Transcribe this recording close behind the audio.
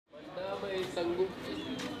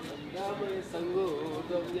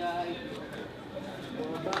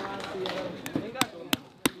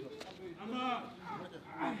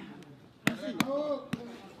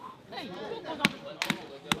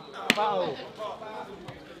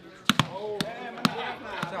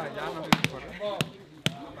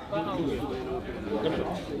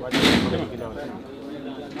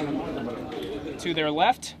To their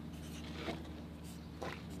left,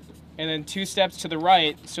 and then 2 steps to the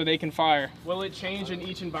right so they can fire. Will it change in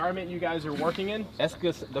each environment you guys are working in? Same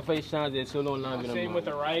with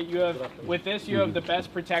the right. You have with this you have the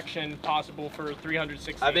best protection possible for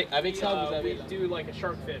 360. We do like a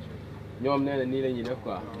shark fin.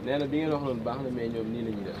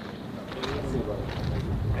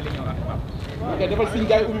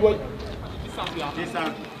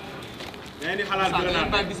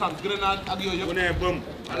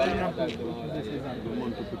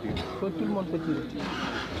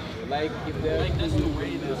 Like if like that's the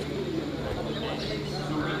way it is.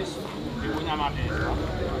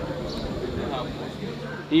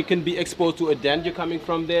 You can be exposed to a danger coming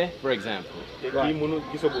from there, for example. Right.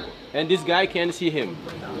 And this guy can't see him.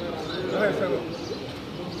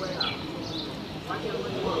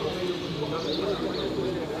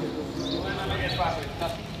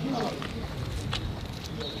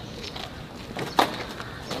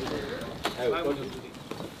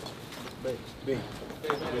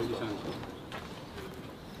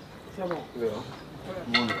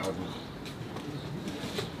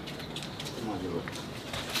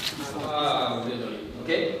 Ok,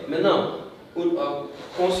 maintenant,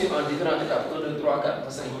 conçu en différentes étapes, 1, 2, 3,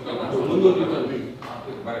 4, 5.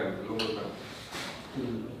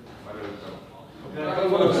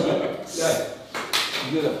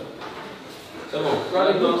 C'est bon.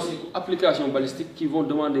 Applications balistiques qui vont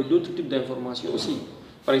demander d'autres types d'informations aussi.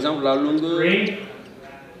 Par exemple, la longueur. Three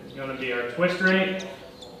is going to be our twist rate.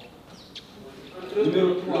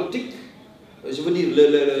 L'optique, je veux dire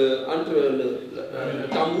entre le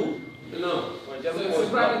tambour. Non,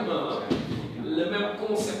 c'est pratiquement le même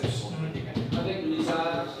concept avec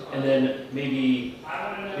l'usage. And then maybe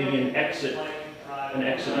an exit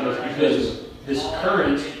because this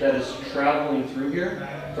current that is traveling through here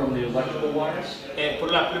from the electrical wires. Et pour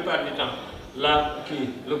la plupart du temps, là,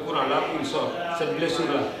 le courant, là où il sort, cette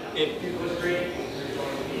blessure-là, et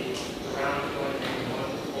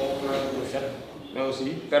mais aussi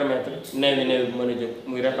permettre If I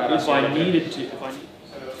needed to,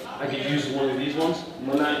 I could use one of these ones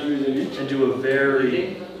and do a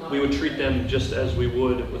we would treat them just as we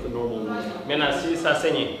would with a normal wound. Maintenant, si ça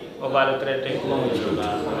saigne, on va le traiter.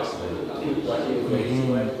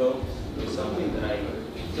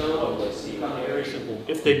 Very simple.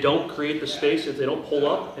 If they don't create the space, if they don't pull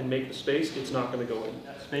up and make the space, it's not going to go in.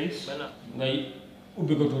 Space.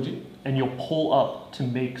 And you'll pull up to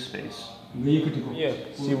make space. Yeah,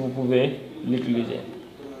 si vous pouvez l'utiliser.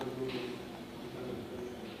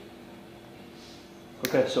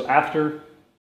 Okay, so after